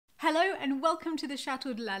Hello and welcome to the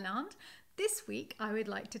Chateau de Lalande. This week I would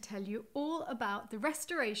like to tell you all about the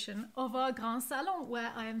restoration of our Grand Salon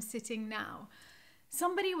where I am sitting now.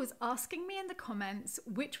 Somebody was asking me in the comments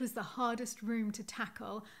which was the hardest room to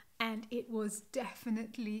tackle, and it was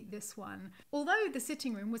definitely this one. Although the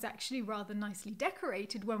sitting room was actually rather nicely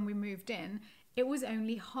decorated when we moved in, it was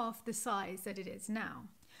only half the size that it is now.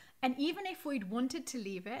 And even if we'd wanted to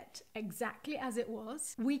leave it exactly as it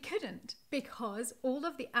was, we couldn't, because all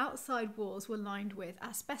of the outside walls were lined with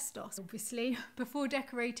asbestos. Obviously, before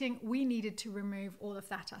decorating, we needed to remove all of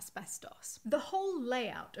that asbestos. The whole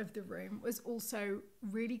layout of the room was also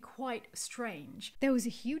really quite strange. There was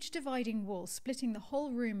a huge dividing wall splitting the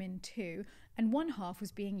whole room in two, and one half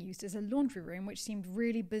was being used as a laundry room, which seemed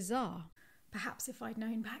really bizarre. Perhaps if I'd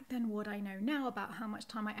known back then what I know now about how much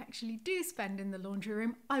time I actually do spend in the laundry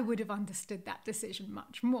room, I would have understood that decision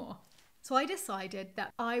much more. So I decided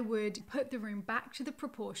that I would put the room back to the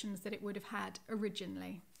proportions that it would have had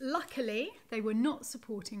originally. Luckily, they were not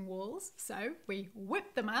supporting walls, so we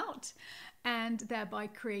whipped them out and thereby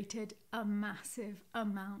created a massive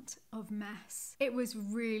amount of mess. It was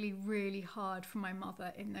really, really hard for my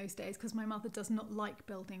mother in those days because my mother does not like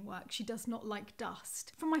building work. She does not like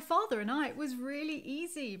dust. For my father and I, it was really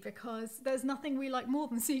easy because there's nothing we like more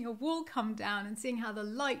than seeing a wall come down and seeing how the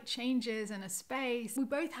light changes in a space. We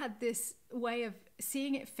both had this way of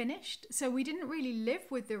seeing it finished, so we didn't really live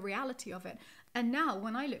with the reality of it. And now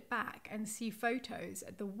when I look back and see photos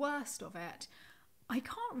at the worst of it, I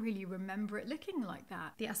can't really remember it looking like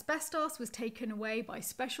that. The asbestos was taken away by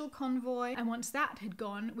special convoy, and once that had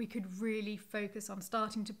gone, we could really focus on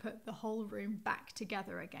starting to put the whole room back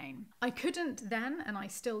together again. I couldn't then, and I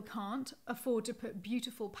still can't, afford to put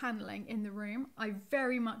beautiful paneling in the room. I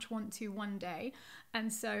very much want to one day,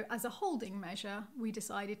 and so as a holding measure, we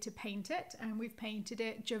decided to paint it, and we've painted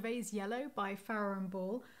it Gervais Yellow by Farrow &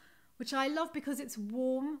 Ball, which I love because it's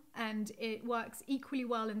warm and it works equally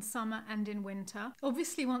well in summer and in winter.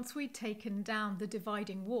 Obviously, once we'd taken down the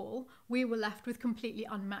dividing wall, we were left with completely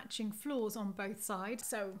unmatching floors on both sides.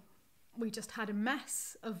 So we just had a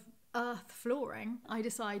mess of earth flooring. I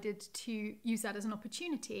decided to use that as an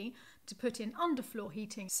opportunity to put in underfloor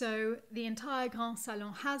heating. So the entire Grand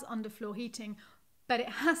Salon has underfloor heating, but it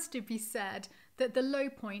has to be said that the low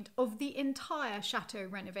point of the entire chateau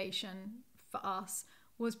renovation for us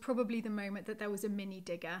was probably the moment that there was a mini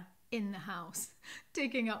digger in the house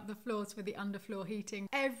digging up the floors for the underfloor heating.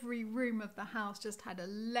 Every room of the house just had a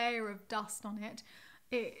layer of dust on it.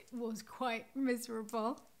 It was quite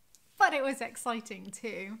miserable, but it was exciting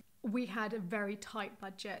too. We had a very tight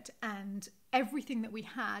budget and everything that we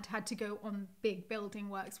had to go on big building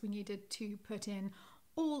works. We needed to put in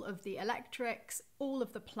all of the electrics, all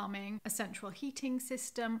of the plumbing, a central heating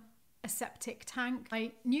system, a septic tank.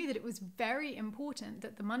 I knew that it was very important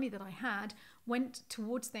that the money that I had went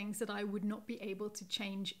towards things that I would not be able to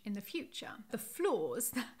change in the future. The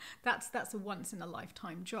floors, that's a once in a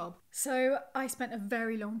lifetime job. So I spent a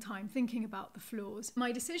very long time thinking about the floors.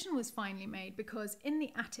 My decision was finally made because in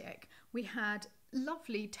the attic we had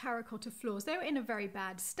lovely terracotta floors. They were in a very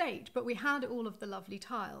bad state, but we had all of the lovely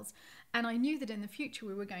tiles. And I knew that in the future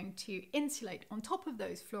we were going to insulate on top of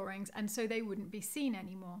those floorings, and so they wouldn't be seen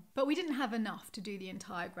anymore. But we didn't have enough to do the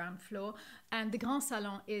entire ground floor, and the Grand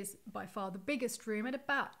Salon is by far the biggest room at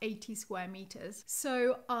about 80 square meters.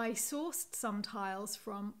 So I sourced some tiles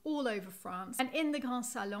from all over France, and in the Grand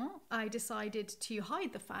Salon I decided to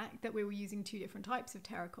hide the fact that we were using two different types of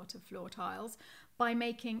terracotta floor tiles by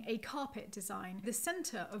making a carpet design. The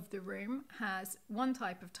center of the room has one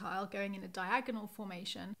type of tile going in a diagonal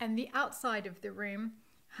formation, and the outside of the room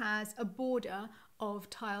has a border of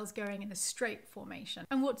tiles going in a straight formation.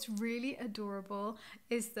 And what's really adorable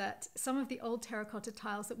is that some of the old terracotta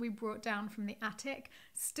tiles that we brought down from the attic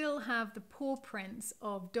still have the paw prints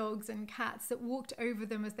of dogs and cats that walked over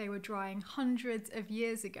them as they were drying hundreds of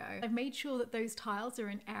years ago. I've made sure that those tiles are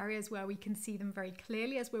in areas where we can see them very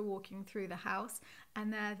clearly as we're walking through the house,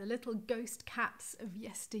 and they're the little ghost cats of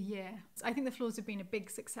yesteryear. I think the floors have been a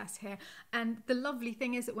big success here, and the lovely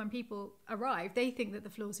thing is that when people arrive, they think that the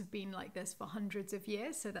floors have been like this for hundreds of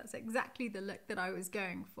years, so that's exactly the look that I was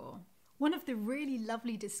going for. One of the really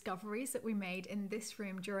lovely discoveries that we made in this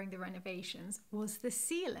room during the renovations was the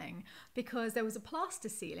ceiling, because there was a plaster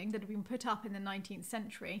ceiling that had been put up in the 19th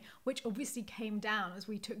century, which obviously came down as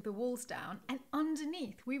we took the walls down, and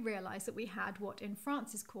underneath we realized that we had what in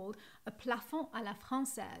France is called a plafond à la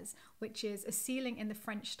française, which is a ceiling in the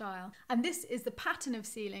French style. And this is the pattern of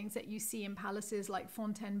ceilings that you see in palaces like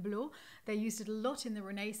Fontainebleau. They used it a lot in the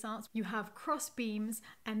Renaissance. You have cross beams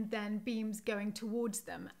and then beams going towards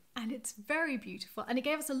them. And it's very beautiful, and it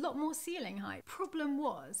gave us a lot more ceiling height. Problem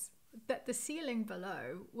was, that the ceiling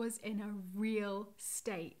below was in a real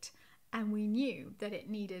state, and we knew that it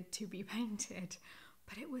needed to be painted,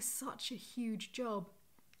 but it was such a huge job.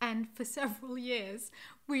 And for several years,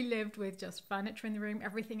 we lived with just furniture in the room,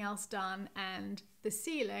 everything else done, and the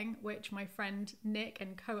ceiling, which my friend Nick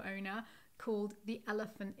and co-owner called the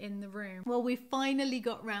elephant in the room. Well, we finally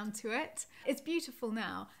got round to it. It's beautiful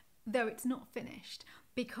now, though it's not finished,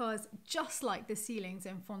 because just like the ceilings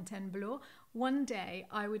in Fontainebleau, one day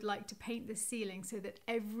I would like to paint the ceiling so that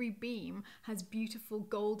every beam has beautiful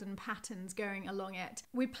golden patterns going along it.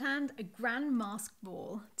 We planned a grand mask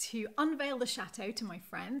ball to unveil the chateau to my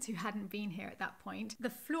friends who hadn't been here at that point. The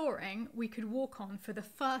flooring we could walk on for the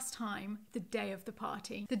first time the day of the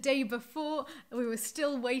party. The day before, we were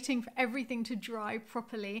still waiting for everything to dry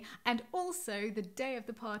properly, and also the day of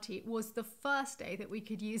the party was the first day that we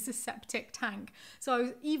could use the septic tank. So I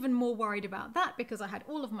was even more worried about that because I had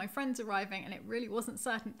all of my friends arriving and it really wasn't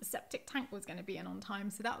certain the septic tank was going to be in on time,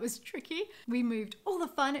 so that was tricky. We moved all the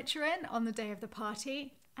furniture in on the day of the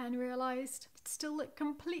party and realised it still looked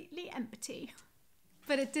completely empty.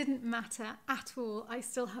 But it didn't matter at all. I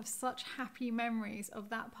still have such happy memories of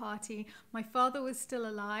that party. My father was still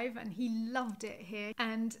alive and he loved it here,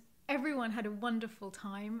 and everyone had a wonderful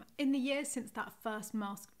time. In the years since that first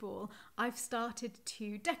masked ball, I've started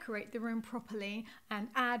to decorate the room properly and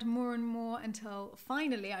add more and more until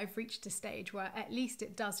finally I've reached a stage where at least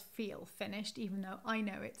it does feel finished, even though I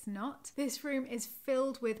know it's not. This room is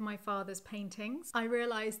filled with my father's paintings. I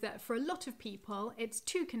realise that for a lot of people, it's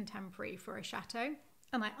too contemporary for a chateau,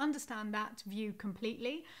 and I understand that view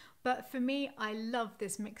completely. But for me, I love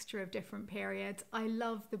this mixture of different periods. I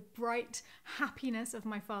love the bright happiness of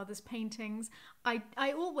my father's paintings. I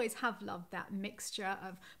always have loved that mixture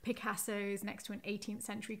of Picasso's next to an 18th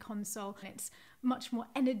century console. And it's much more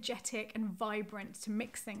energetic and vibrant to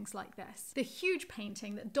mix things like this. The huge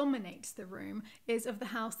painting that dominates the room is of the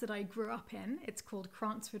house that I grew up in. It's called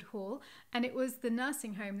Cransford Hall, and it was the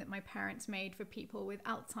nursing home that my parents made for people with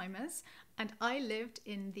Alzheimer's, and I lived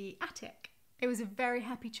in the attic. It was a very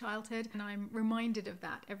happy childhood, and I'm reminded of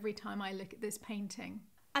that every time I look at this painting.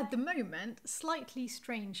 At the moment, slightly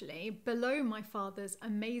strangely, below my father's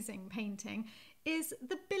amazing painting is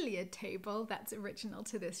the billiard table that's original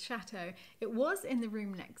to this chateau. It was in the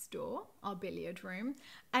room next door, our billiard room,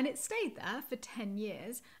 and it stayed there for 10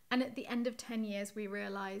 years. And at the end of 10 years, we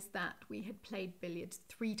realised that we had played billiards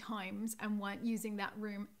 3 times and weren't using that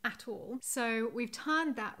room at all. So we've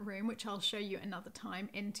turned that room, which I'll show you another time,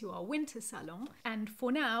 into our winter salon. And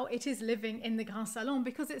for now, it is living in the Grand Salon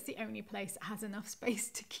because it's the only place that has enough space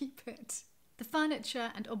to keep it. The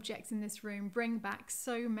furniture and objects in this room bring back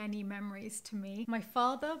so many memories to me. My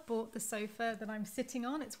father bought the sofa that I'm sitting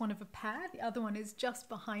on. It's one of a pair. The other one is just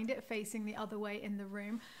behind it, facing the other way in the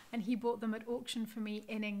room, and he bought them at auction for me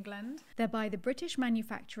in England. They're by the British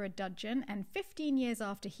manufacturer Dudgeon, and 15 years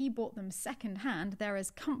after he bought them second-hand, they're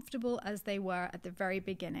as comfortable as they were at the very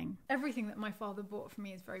beginning. Everything that my father bought for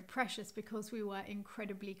me is very precious because we were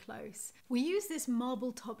incredibly close. We use this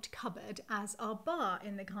marble-topped cupboard as our bar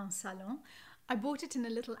in the Grand Salon. I bought it in a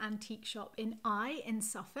little antique shop in Eye in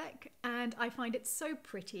Suffolk, and I find it so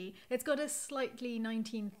pretty. It's got a slightly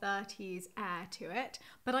 1930s air to it,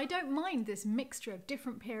 but I don't mind this mixture of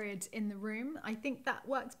different periods in the room. I think that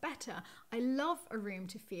works better. I love a room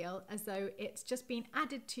to feel as though it's just been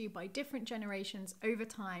added to by different generations over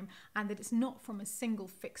time and that it's not from a single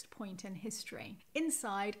fixed point in history.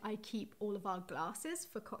 Inside, I keep all of our glasses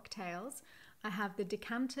for cocktails. I have the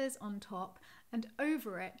decanters on top, and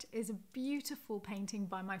over it is a beautiful painting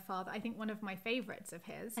by my father, I think one of my favourites of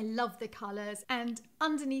his. I love the colours, and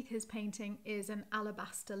underneath his painting is an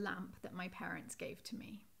alabaster lamp that my parents gave to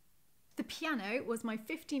me. The piano was my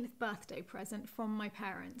 15th birthday present from my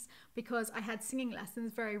parents because I had singing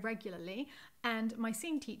lessons very regularly, and my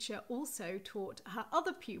singing teacher also taught her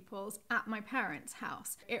other pupils at my parents'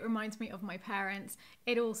 house. It reminds me of my parents.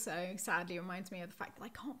 It also sadly reminds me of the fact that I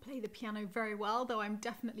can't play the piano very well, though I'm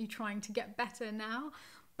definitely trying to get better now.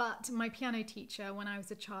 But my piano teacher, when I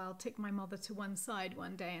was a child, took my mother to one side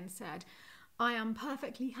one day and said, "I am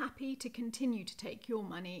perfectly happy to continue to take your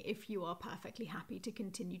money if you are perfectly happy to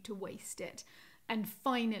continue to waste it." And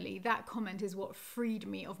finally, that comment is what freed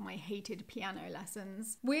me of my hated piano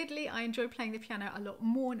lessons. Weirdly, I enjoy playing the piano a lot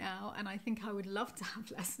more now, and I think I would love to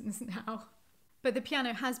have lessons now. But the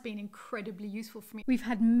piano has been incredibly useful for me. We've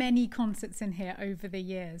had many concerts in here over the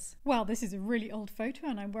years. Well, this is a really old photo,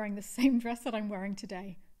 and I'm wearing the same dress that I'm wearing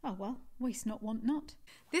today. Oh well, waste not, want not.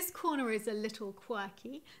 This corner is a little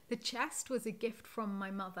quirky. The chest was a gift from my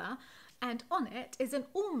mother. and on it is an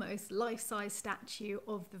almost life-size statue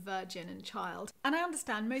of the Virgin and Child. And I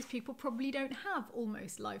understand most people probably don't have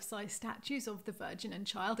almost life-size statues of the Virgin and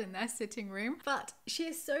Child in their sitting room, but she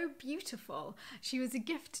is so beautiful. She was a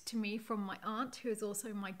gift to me from my aunt, who is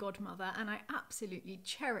also my godmother, and I absolutely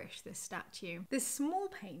cherish this statue. This small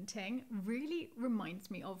painting really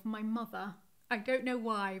reminds me of my mother. I don't know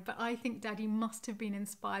why, but I think Daddy must have been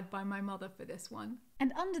inspired by my mother for this one.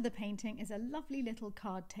 And under the painting is a lovely little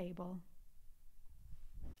card table.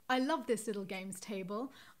 I love this little games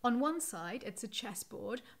table. On one side it's a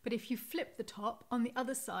chessboard, but if you flip the top, on the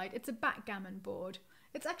other side it's a backgammon board.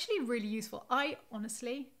 It's actually really useful. I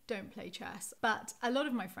honestly don't play chess, but a lot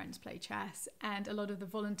of my friends play chess, and a lot of the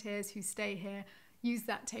volunteers who stay here use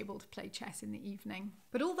that table to play chess in the evening.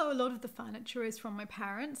 But although a lot of the furniture is from my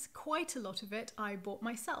parents, quite a lot of it I bought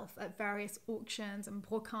myself at various auctions and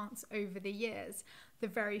brocantes over the years. The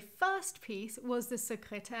very first piece was the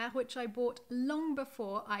secrétaire, which I bought long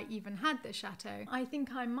before I even had the chateau. I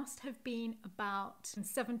think I must have been about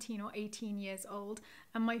 17 or 18 years old,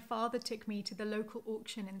 and my father took me to the local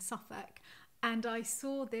auction in Suffolk, and I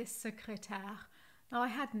saw this secrétaire. Now, I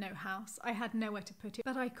had no house, I had nowhere to put it,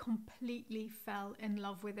 but I completely fell in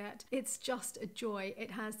love with it. It's just a joy.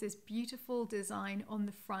 It has this beautiful design on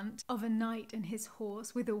the front of a knight and his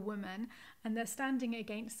horse with a woman, and they're standing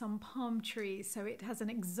against some palm trees, so it has an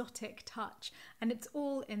exotic touch, and it's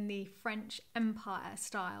all in the French Empire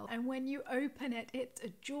style. And when you open it, it's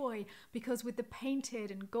a joy, because with the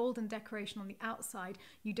painted and golden decoration on the outside,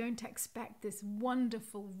 you don't expect this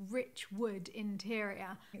wonderful rich wood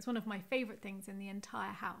interior. It's one of my favorite things in the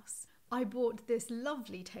entire house. I bought this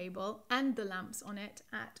lovely table and the lamps on it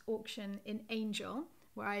at auction in Angel,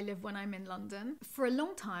 where I live when I'm in London. For a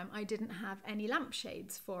long time I didn't have any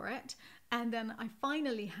lampshades for it, and then I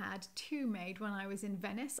finally had two made when I was in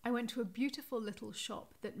Venice. I went to a beautiful little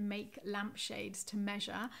shop that make lampshades to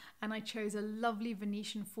measure, and I chose a lovely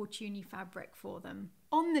Venetian Fortuny fabric for them.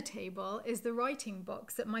 On the table is the writing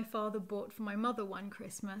box that my father bought for my mother one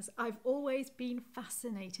Christmas. I've always been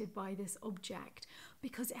fascinated by this object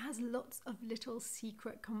because it has lots of little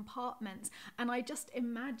secret compartments, and I just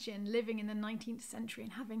imagine living in the 19th century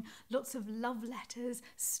and having lots of love letters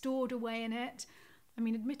stored away in it. I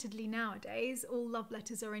mean, admittedly nowadays all love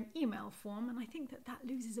letters are in email form, and I think that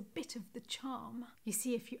loses a bit of the charm. You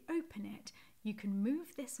see, if you open it, you can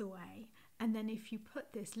move this away, and then if you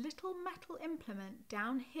put this little metal implement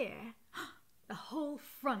down here, the whole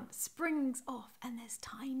front springs off and there's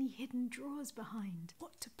tiny hidden drawers behind.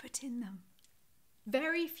 What to put in them?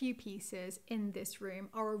 Very few pieces in this room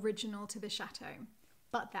are original to the chateau,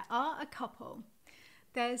 but there are a couple.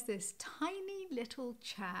 There's this tiny little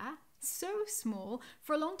chair, so small.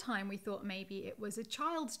 For a long time we thought maybe it was a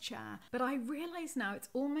child's chair, but I realise now it's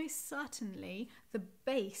almost certainly the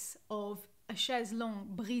base of a chaise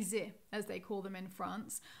longue brisée, as they call them in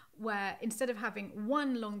France, where instead of having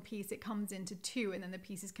one long piece, it comes into two, and then the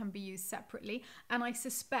pieces can be used separately. And I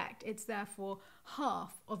suspect it's therefore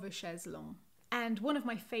half of a chaise longue. And one of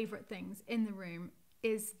my favourite things in the room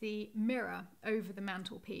is the mirror over the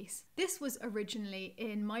mantelpiece. This was originally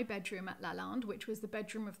in my bedroom at Lalande, which was the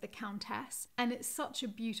bedroom of the Countess, and it's such a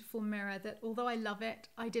beautiful mirror that although I love it,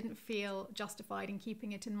 I didn't feel justified in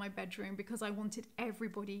keeping it in my bedroom because I wanted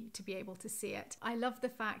everybody to be able to see it. I love the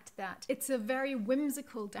fact that it's a very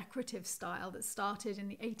whimsical decorative style that started in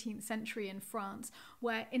the 18th century in France,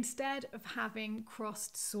 where instead of having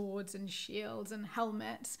crossed swords and shields and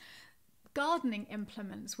helmets, gardening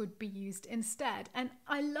implements would be used instead, and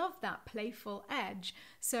I love that playful edge.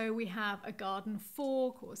 So we have a garden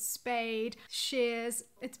fork or spade, shears.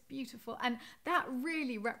 It's beautiful, and that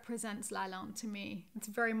really represents Lalande to me. It's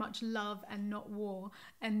very much love and not war,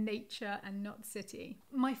 and nature and not city.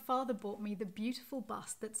 My father bought me the beautiful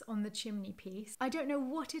bust that's on the chimney piece. I don't know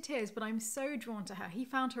what it is, but I'm so drawn to her. He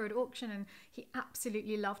found her at auction and he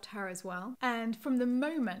absolutely loved her as well. And from the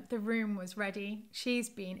moment the room was ready, she's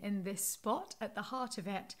been in this spot at the heart of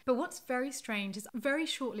it. But what's very strange is very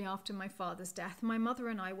shortly after my father's death, my mother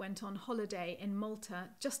and I went on holiday in Malta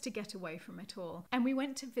just to get away from it all. And we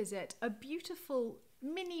went to visit a beautiful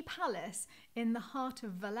mini palace in the heart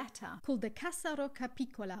of Valletta called the Casa Rocca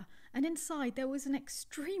Piccola, and inside there was an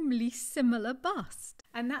extremely similar bust.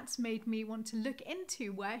 And that's made me want to look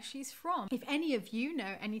into where she's from. If any of you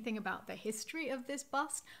know anything about the history of this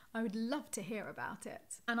bust, I would love to hear about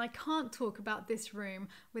it. And I can't talk about this room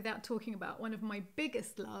without talking about one of my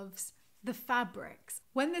biggest loves, the fabrics.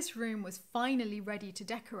 When this room was finally ready to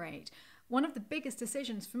decorate, One of the biggest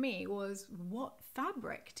decisions for me was what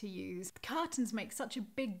fabric to use. Curtains make such a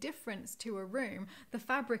big difference to a room. The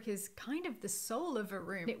fabric is kind of the soul of a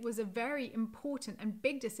room. It was a very important and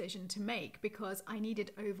big decision to make because I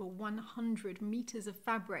needed over 100 meters of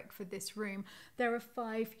fabric for this room. There are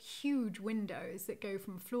 5 huge windows that go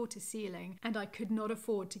from floor to ceiling, and I could not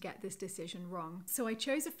afford to get this decision wrong. So I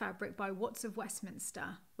chose a fabric by Watts of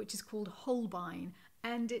Westminster, which is called Holbein,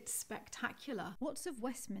 and it's spectacular. Watts of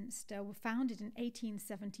Westminster were founded in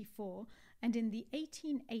 1874, and in the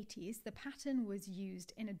 1880s the pattern was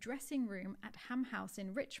used in a dressing room at Ham House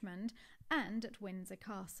in Richmond and at Windsor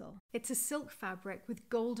Castle. It's a silk fabric with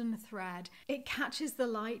golden thread. It catches the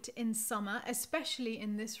light in summer, especially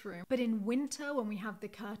in this room, but in winter when we have the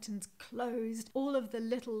curtains closed, all of the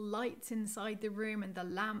little lights inside the room and the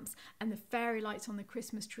lamps and the fairy lights on the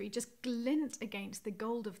Christmas tree just glint against the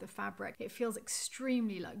gold of the fabric. It feels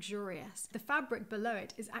extremely luxurious. The fabric below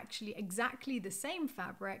it is actually exactly the same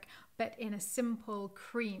fabric, but in a simple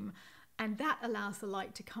cream. And that allows the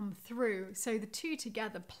light to come through, so the two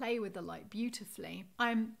together play with the light beautifully.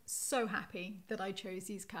 I'm so happy that I chose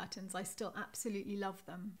these curtains. I still absolutely love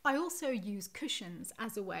them. I also use cushions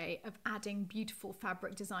as a way of adding beautiful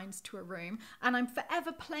fabric designs to a room, and I'm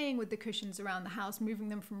forever playing with the cushions around the house, moving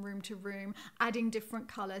them from room to room, adding different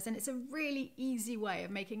colours, and it's a really easy way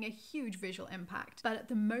of making a huge visual impact. But at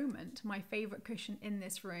the moment, my favourite cushion in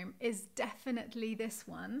this room is definitely this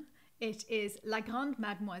one. It is La Grande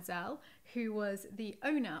Mademoiselle, who was the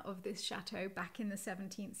owner of this chateau back in the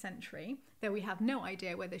 17th century, though we have no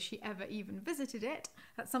idea whether she ever even visited it.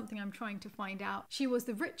 That's something I'm trying to find out. She was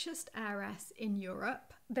the richest heiress in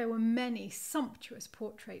Europe. There were many sumptuous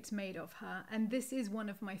portraits made of her, and this is one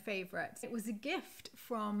of my favourites. It was a gift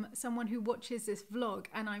from someone who watches this vlog,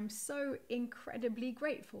 and I'm so incredibly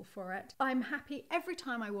grateful for it. I'm happy every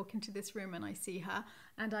time I walk into this room and I see her,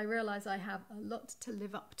 and I realise I have a lot to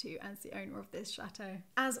live up to as the owner of this chateau.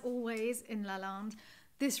 As always in Lalande,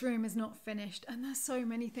 this room is not finished, and there's so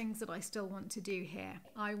many things that I still want to do here.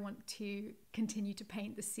 I want to continue to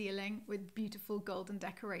paint the ceiling with beautiful golden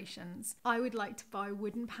decorations. I would like to buy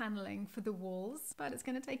wooden paneling for the walls, but it's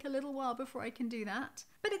going to take a little while before I can do that.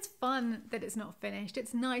 But it's fun that it's not finished.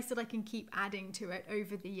 It's nice that I can keep adding to it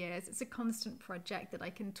over the years. It's a constant project that I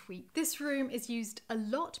can tweak. This room is used a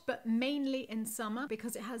lot, but mainly in summer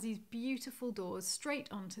because it has these beautiful doors straight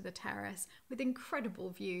onto the terrace with incredible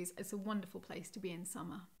views. It's a wonderful place to be in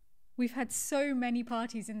summer. We've had so many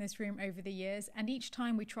parties in this room over the years, and each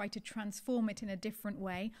time we try to transform it in a different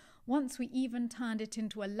way. Once we even turned it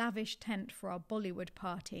into a lavish tent for our Bollywood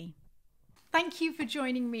party. Thank you for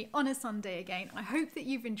joining me on a Sunday again. I hope that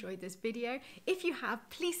you've enjoyed this video. If you have,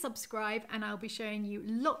 please subscribe, and I'll be showing you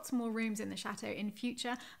lots more rooms in the chateau in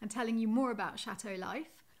future and telling you more about chateau life.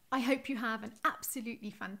 I hope you have an absolutely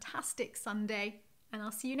fantastic Sunday, and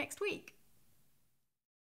I'll see you next week.